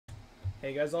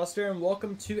Hey guys, Oster, and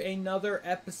welcome to another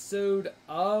episode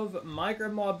of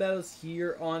Minecraft Mob Battles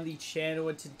here on the channel.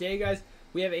 And today, guys,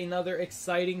 we have another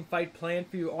exciting fight planned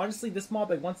for you. Honestly, this mob,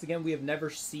 once again, we have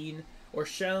never seen or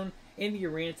shown in the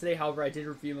arena today. However, I did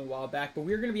review him a while back. But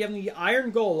we're going to be having the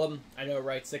Iron Golem. I know,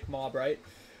 right? Sick mob, right?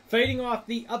 Fighting off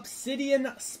the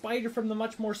Obsidian Spider from the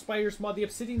Much More Spiders mod. The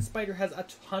Obsidian Spider has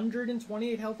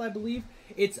 128 health, I believe.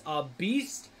 It's a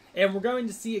beast. And we're going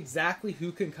to see exactly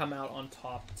who can come out on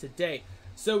top today.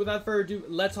 So without further ado,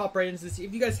 let's hop right into this.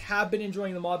 If you guys have been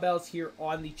enjoying the mob battles here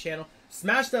on the channel,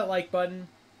 smash that like button.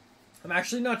 I'm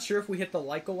actually not sure if we hit the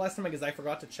like goal last time because I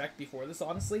forgot to check before this,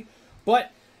 honestly.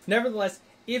 But nevertheless,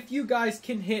 if you guys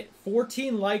can hit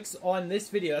 14 likes on this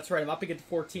video, that's right, I'm up to get to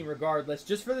 14 regardless,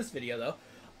 just for this video though.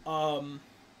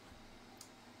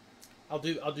 I'll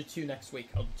do 2 next week.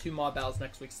 I'll do 2 mob battles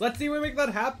next week. So let's see if we make that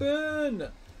happen.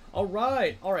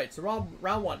 Alright, so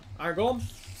round 1. Iron Golem,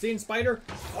 Obsidian Spider,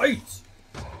 fight!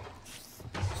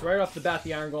 So right off the bat,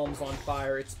 the Iron Golem's on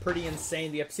fire. It's pretty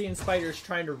insane. The Obsidian Spider is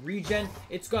trying to regen.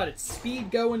 It's got its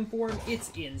speed going for him.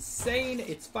 It's insane.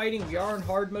 It's fighting. We are in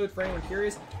hard mode for anyone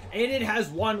curious. And it has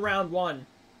won round 1.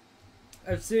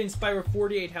 Obsidian Spider with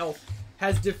 48 health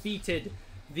has defeated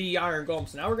the Iron Golem.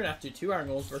 So now we're going to have to do 2 Iron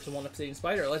Golems versus 1 Obsidian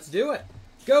Spider. Let's do it.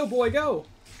 Go, boy, go.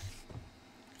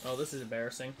 Oh, this is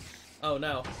embarrassing. Oh,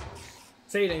 no.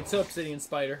 Say it ain't so, Obsidian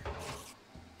Spider.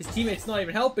 His teammate's not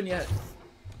even helping yet.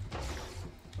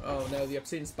 Oh, no. The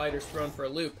Obsidian Spider's thrown for a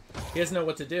loop. He doesn't know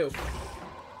what to do.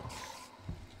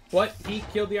 What? He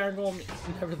killed the Iron Golem?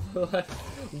 Nevertheless.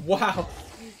 Wow.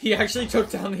 He actually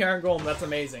took down the Iron Golem. That's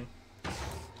amazing.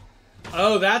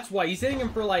 Oh, that's why. He's hitting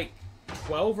him for like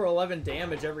 12 or 11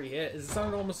 damage every hit. Is this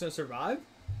Iron Golem going to survive?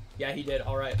 Yeah, he did.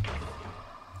 Alright.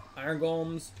 Iron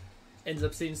Golems and the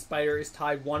Obsidian Spider is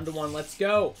tied 1-1. Let's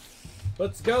go.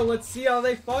 Let's go. Let's see how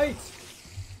they fight.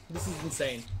 This is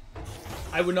insane.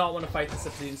 I would not want to fight this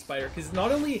Obsidian Spider because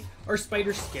not only are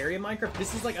spiders scary in Minecraft,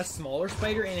 this is like a smaller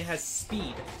spider and it has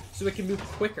speed, so it can move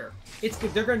quicker. It's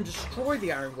good. They're going to destroy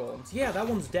the Iron Golems. Yeah, that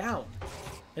one's down.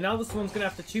 And now this one's going to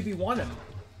have to 2v1 him.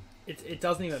 It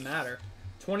doesn't even matter.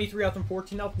 23 health and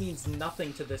 14 health means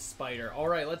nothing to this spider.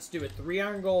 Alright, let's do it. 3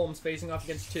 Iron Golems facing off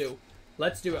against 2.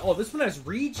 Let's do it. Oh, this one has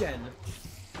regen.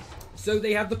 So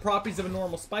they have the properties of a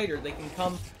normal spider. They can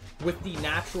come with the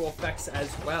natural effects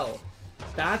as well.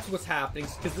 That's what's happening,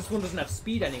 because this one doesn't have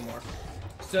speed anymore.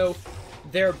 So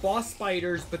they're boss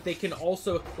spiders, but they can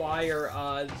also acquire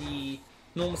the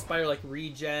normal spider, like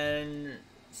regen,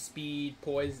 speed,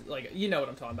 poise, like, you know what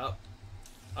I'm talking about.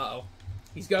 Uh-oh.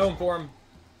 He's going for him.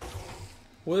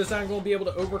 Will this Iron Golem be able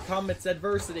to overcome its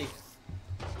adversity?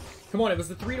 Come on, it was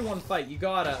a 3-1 fight. You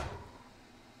gotta...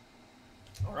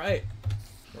 Alright.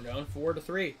 We're going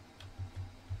 4-3.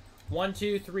 1,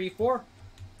 2, 3, 4.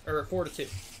 Or 4-2.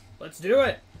 Let's do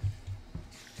it!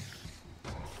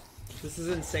 This is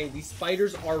insane. These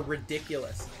spiders are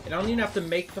ridiculous. And I don't even have to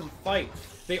make them fight.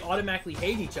 They automatically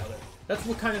hate each other. That's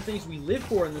what kind of things we live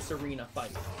for in this arena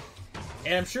fight.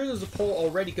 And I'm sure there's a poll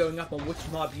already going up on which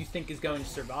mob you think is going to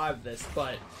survive this,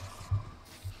 but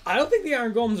I don't think the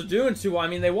Iron Golems are doing too well. I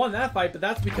mean, they won that fight, but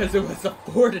that's because it was a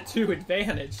 4-2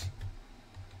 advantage.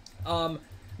 Now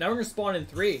we're going to spawn in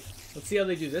 3. Let's see how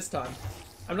they do this time.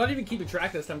 I'm not even keeping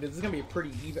track this time because this is going to be a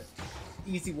pretty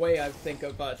easy way, I think,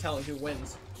 of telling who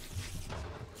wins.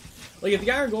 Like, if the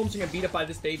Iron Golems are going to beat up by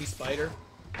this baby spider.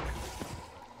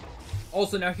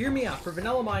 Also, now hear me out. For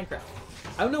vanilla Minecraft,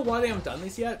 I don't know why they haven't done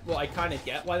this yet. Well, I kind of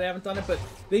get why they haven't done it, but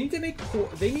they need to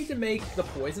make the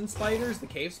poison spiders, the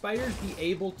cave spiders, be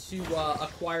able to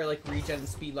acquire like regen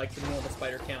speed like the normal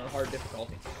spider can on hard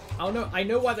difficulty. I don't know. I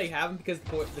know why they haven't because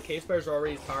the cave spiders are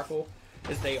already as powerful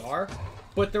as they are,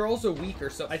 but they're also weaker.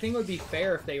 So I think it would be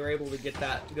fair if they were able to get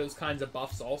those kinds of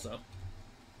buffs also.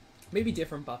 Maybe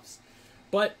different buffs,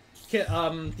 but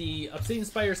the Obsidian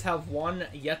Spiders have won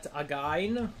yet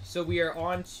again. So we are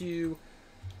on to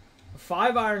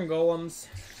 5 Iron Golems,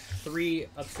 3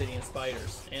 Obsidian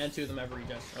Spiders, and 2 of them have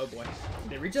regen. Oh boy.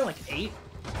 They regen like 8?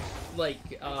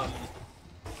 Like,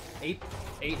 8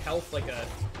 health like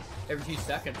every few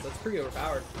seconds. That's pretty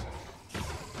overpowered.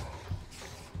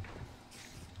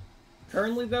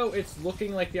 Currently though, it's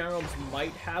looking like the Iron Golems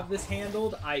might have this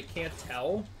handled. I can't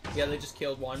tell. Yeah, they just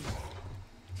killed one.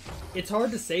 It's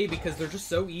hard to say because they're just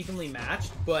so evenly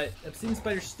matched, but Obsidian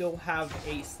Spiders still have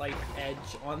a slight edge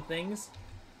on things.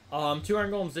 2 Iron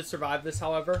Golems did survive this,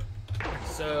 however.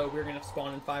 So we're going to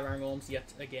spawn in 5 Iron Golems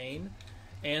yet again.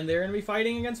 And they're going to be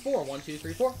fighting against 4. 1, 2,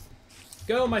 3, 4.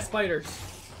 Go, my spiders.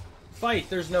 Fight.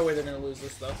 There's no way they're going to lose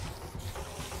this, though.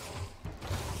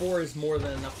 4 is more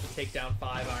than enough to take down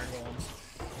 5 Iron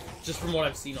Golems. Just from what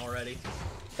I've seen already.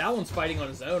 That one's fighting on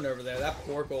his own over there. That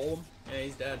poor golem. Yeah,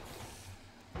 he's dead.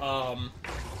 Oh,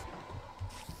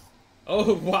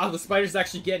 wow, the spider's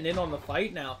actually getting in on the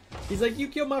fight now. He's like, you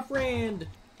killed my friend.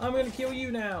 I'm gonna kill you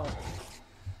now.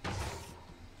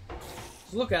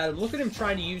 So look at him. Look at him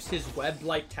trying to use his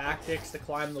web-like tactics to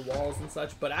climb the walls and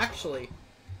such. But actually,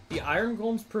 the Iron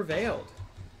Golems prevailed.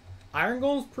 Iron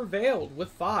Golems prevailed with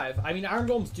 5. I mean, Iron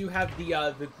Golems do have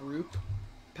the group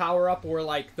power-up where,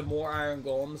 like, the more Iron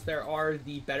Golems there are,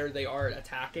 the better they are at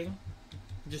attacking.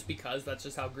 Just because that's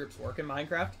just how groups work in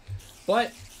Minecraft.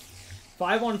 But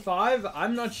 5 on 5,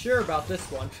 I'm not sure about this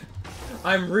one.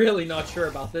 I'm really not sure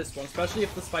about this one, especially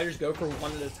if the spiders go for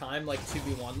one at a time, like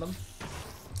 2v1 them.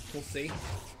 We'll see.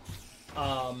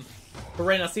 But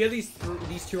right now, see how these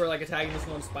two are like attacking this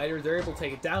one spider? They're able to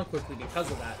take it down quickly because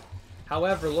of that.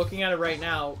 However, looking at it right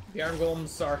now, the Iron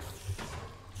Golems are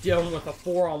dealing with a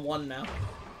 4-on-1 now.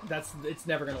 It's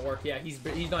never gonna work. Yeah, he's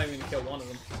not even gonna kill one of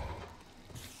them.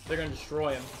 They're gonna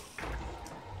destroy him.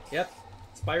 Yep,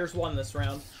 spiders won this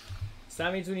round. So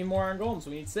that means we need more Iron Golems.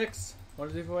 We need 6. 1,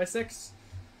 2, 3, 4, 5, 6.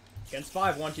 Against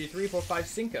 5. 1, 2, 3, 4, 5,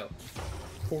 5.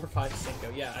 4, 5,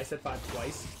 5. Yeah, I said 5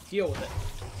 twice. Deal with it.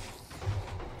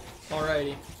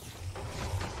 Alrighty.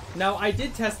 Now, I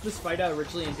did test this fight out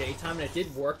originally in daytime, and it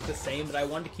did work the same, but I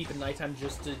wanted to keep it nighttime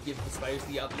just to give the spiders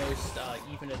the utmost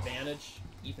even advantage.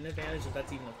 Even advantage, if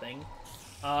that's even a thing.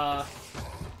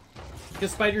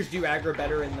 Because spiders do aggro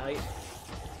better in night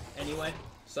anyway,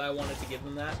 so I wanted to give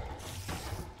them that.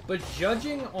 But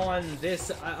judging on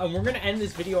this, we're going to end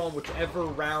this video on whichever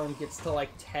round gets to like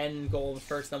 10 golems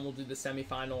first, then we'll do the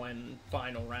semi-final and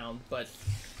final round. But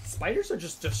spiders are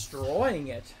just destroying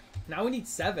it. Now we need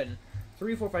 7.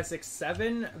 3, 4, 5, 6,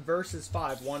 7 versus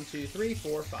 5. 1, 2, 3,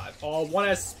 4, 5. Oh, one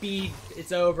has speed.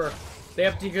 It's over. They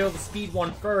have to kill the speed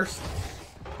one first,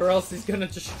 or else he's going to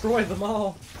destroy them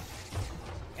all.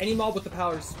 Any mob with the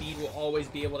power of speed will always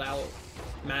be able to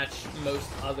outmatch most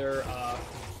other,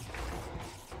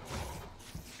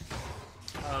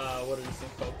 what are these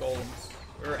things called? Golems.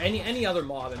 Or any other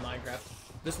mob in Minecraft.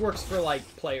 This works for, like,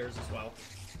 players as well.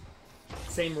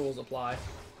 Same rules apply.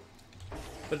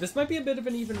 But this might be a bit of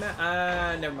an even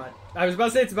match. Never mind. I was about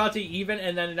to say it's about to even,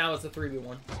 and then now it's a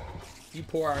 3v1. You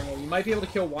poor Iron Golem. You might be able to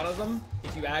kill one of them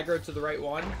if you aggro to the right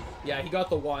one. Yeah, he got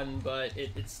the one, but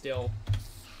it's still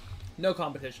no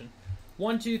competition.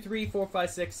 1, 2, 3, 4, 5,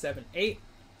 6, 7, 8.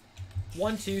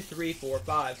 1, 2, 3, 4,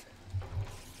 5.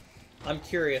 I'm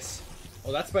curious.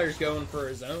 Well, that spider's going for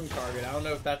his own target. I don't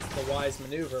know if that's the wise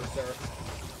maneuver, sir.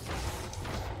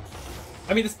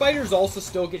 I mean, the spiders also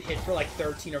still get hit for like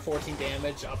 13 or 14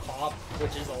 damage a pop,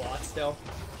 which is a lot still.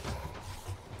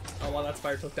 Oh, well, that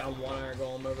spider took down one Iron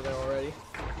Golem over there already.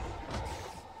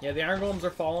 Yeah, the Iron Golems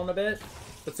are falling a bit,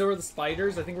 but so are the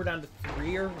spiders. I think we're down to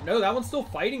 3 or... No, that one's still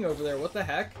fighting over there. What the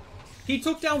heck? He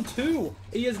took down 2.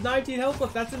 He has 19 health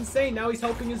left. That's insane. Now he's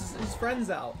helping his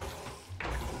friends out.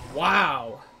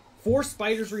 Wow. 4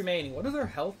 spiders remaining. What is their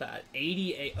health at?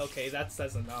 88. Okay, that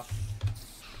says enough.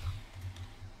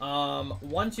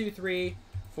 1, 2, 3,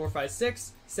 4, 5,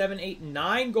 6, 7, 8,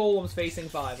 9 golems facing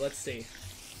 5. Let's see.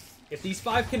 If these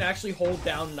 5 can actually hold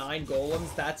down 9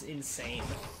 golems, that's insane.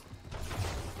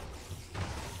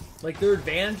 Like, their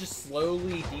advantage is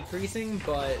slowly decreasing,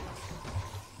 but...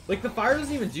 Like, the fire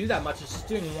doesn't even do that much. It's just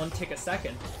doing 1 tick a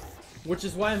second. Which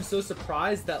is why I'm so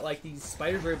surprised that, like, these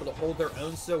spiders are able to hold their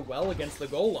own so well against the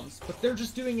golems. But they're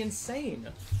just doing insane.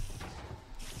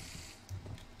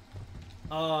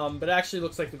 But it actually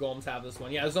looks like the golems have this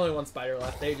one. Yeah, there's only 1 spider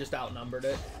left. They just outnumbered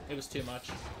it. It was too much.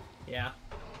 Yeah.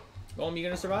 Golem, you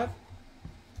gonna survive?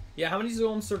 Yeah, how many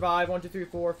golems survive? 1, 2, 3,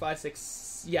 4, 5,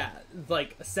 6... Yeah,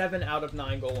 like, 7 out of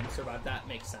 9 golems survive. That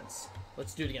makes sense.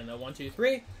 Let's do it again, though. 1, 2,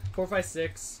 3, 4, 5,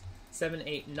 6, 7,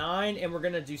 8, 9. And we're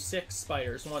gonna do 6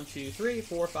 spiders. 1, 2, 3,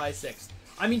 4, 5, 6.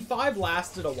 I mean, 5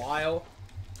 lasted a while.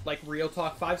 Like, real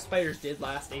talk. 5 spiders did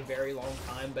last a very long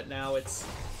time, but now it's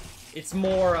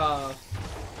more,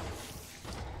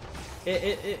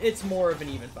 it's more of an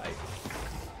even fight.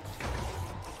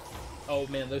 Oh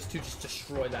man, those 2 just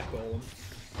destroyed that golem.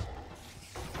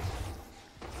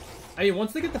 I mean,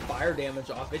 once they get the fire damage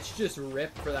off, it's just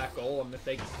ripped for that golem if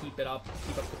they keep up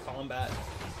the combat.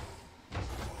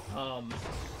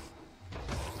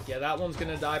 Yeah, that one's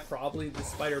gonna die probably. The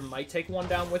spider might take one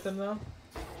down with him though.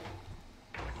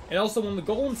 And also, when the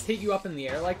golems hit you up in the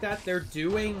air like that, they're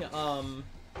doing,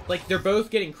 like, they're both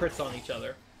getting crits on each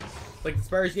other. Like, the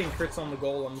spider's getting crits on the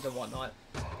golems and whatnot.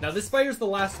 Now, this spider's the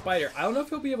last spider. I don't know if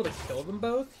he'll be able to kill them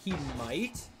both. He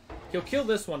might. He'll kill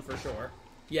this one for sure.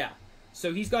 Yeah.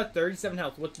 So, he's got 37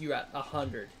 health. What do you at?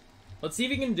 100. Let's see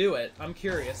if he can do it. I'm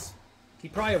curious. He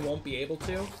probably won't be able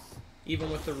to,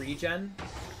 even with the regen.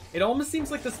 It almost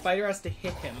seems like the spider has to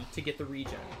hit him to get the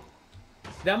regen.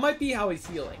 That might be how he's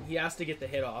healing. He has to get the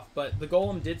hit off, but the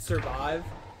golem did survive.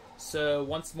 So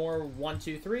once more, 1,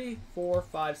 2, 3, 4,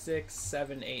 5, 6,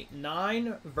 7, 8,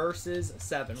 9 versus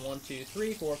 7. 1, 2,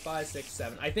 3, 4, 5, 6,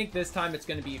 7. I think this time it's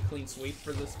going to be a clean sweep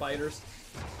for the spiders.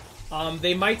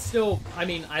 They might still, I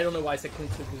mean, I don't know why I said clean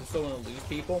sweep because they're still going to lose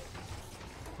people.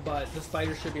 But the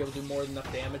spiders should be able to do more than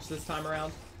enough damage this time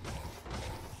around.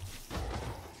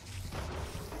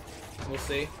 We'll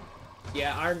see.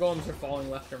 Yeah, Iron Golems are falling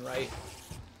left and right.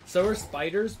 So are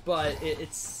spiders, but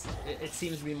it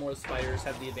seems to be more the spiders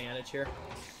have the advantage here.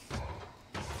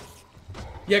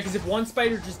 Yeah, because if one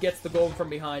spider just gets the golem from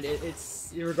behind,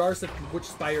 it's regardless of which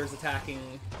spider is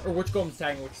attacking, or which golem is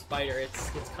attacking which spider, it's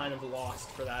kind of lost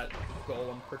for that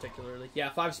golem particularly.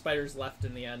 Yeah, 5 spiders left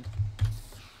in the end.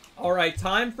 Alright,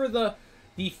 time for the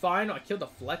final. I killed a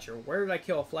Fletcher. Where did I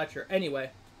kill a Fletcher? Anyway,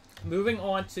 moving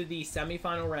on to the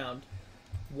semifinal round.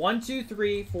 1, 2,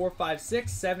 3, 4, 5,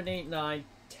 6, 7, 8, 9,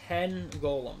 10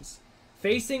 golems.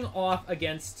 Facing off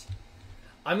against...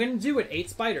 I'm going to do it. 8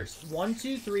 spiders. 1,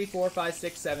 2, 3, 4, 5,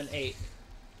 6, 7, 8.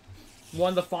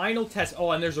 Won the final test.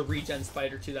 Oh, and there's a regen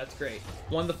spider too. That's great.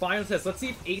 Won the final test. Let's see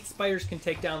if 8 spiders can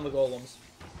take down the golems.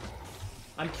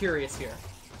 I'm curious here.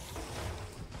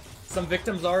 Some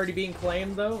victims already being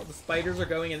claimed, though. The spiders are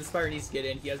going in. The spider needs to get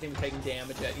in. He hasn't even taken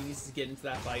damage yet. He needs to get into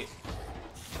that fight.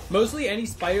 Mostly any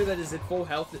spider that is at full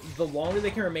health, the longer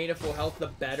they can remain at full health, the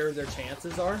better their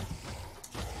chances are.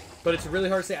 But it's really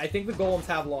hard to say. I think the golems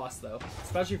have lost, though.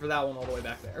 Especially for that one all the way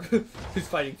back there. Who's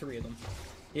fighting 3 of them.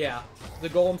 Yeah, the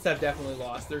golems have definitely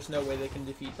lost. There's no way they can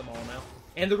defeat them all now.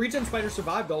 And the regen spider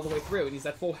survived all the way through. And he's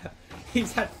at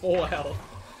full health.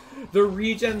 The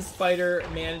regen spider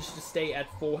managed to stay at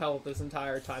full health this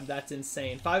entire time. That's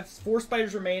insane. 4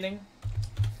 spiders remaining.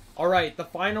 Alright, the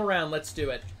final round. Let's do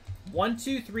it. 1,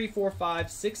 2, 3, 4, 5,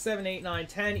 6, 7, 8, 9,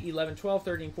 10, 11, 12,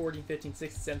 13, 14, 15,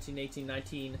 16, 17, 18,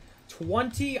 19,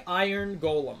 20 iron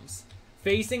golems.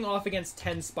 Facing off against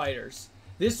 10 spiders.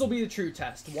 This will be the true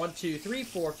test. 1, 2, 3,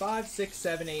 4, 5, 6,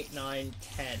 7, 8, 9,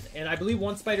 10. And I believe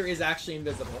one spider is actually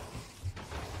invisible.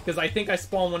 Because I think I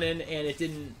spawned one in and it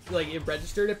didn't, like, it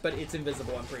registered it, but it's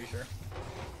invisible, I'm pretty sure.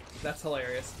 That's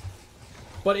hilarious.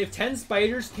 But if 10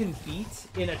 spiders can beat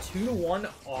in a 2-to-1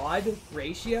 odd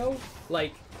ratio,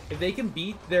 like, if they can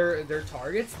beat their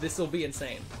targets, this will be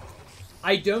insane.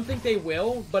 I don't think they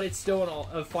will, but it's still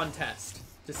a fun test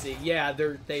to see. Yeah,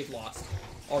 they've lost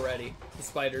already. The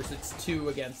spiders, it's 2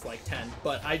 against, like, 10.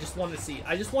 But I just wanted to see.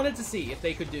 I just wanted to see if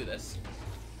they could do this.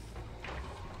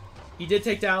 He did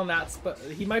take down that,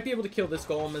 he might be able to kill this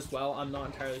golem as well. I'm not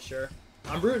entirely sure.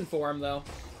 I'm rooting for him, though.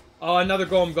 Oh, another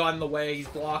golem got in the way. He's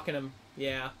blocking him.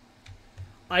 Yeah.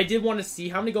 I did want to see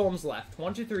how many golems left.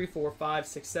 1, 2, 3, 4, 5,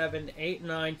 6, 7, 8,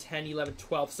 9, 10, 11,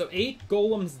 12. So 8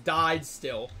 golems died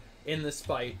still in this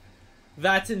fight.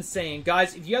 That's insane.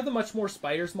 Guys, if you have the Much More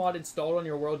Spiders mod installed on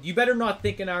your world, you better not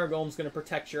think an Iron Golem is going to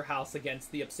protect your house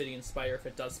against the Obsidian Spider if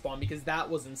it does spawn, because that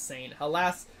was insane.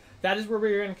 Alas, that is where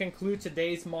we're going to conclude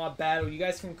today's mod battle. You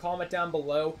guys can comment down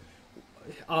below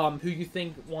who you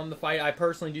think won the fight. I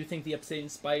personally do think the Obsidian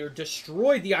Spider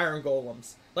destroyed the Iron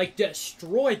Golems. Like,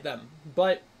 destroyed them.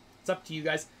 But it's up to you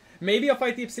guys. Maybe I'll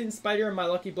fight the Obsidian Spider in my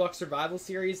Lucky Block Survival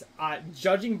Series.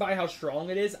 Judging by how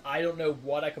strong it is, I don't know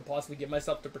what I could possibly give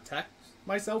myself to protect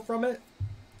myself from it.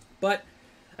 But,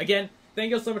 again,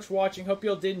 thank you all so much for watching. Hope you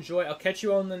all did enjoy. I'll catch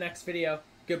you all in the next video.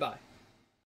 Goodbye.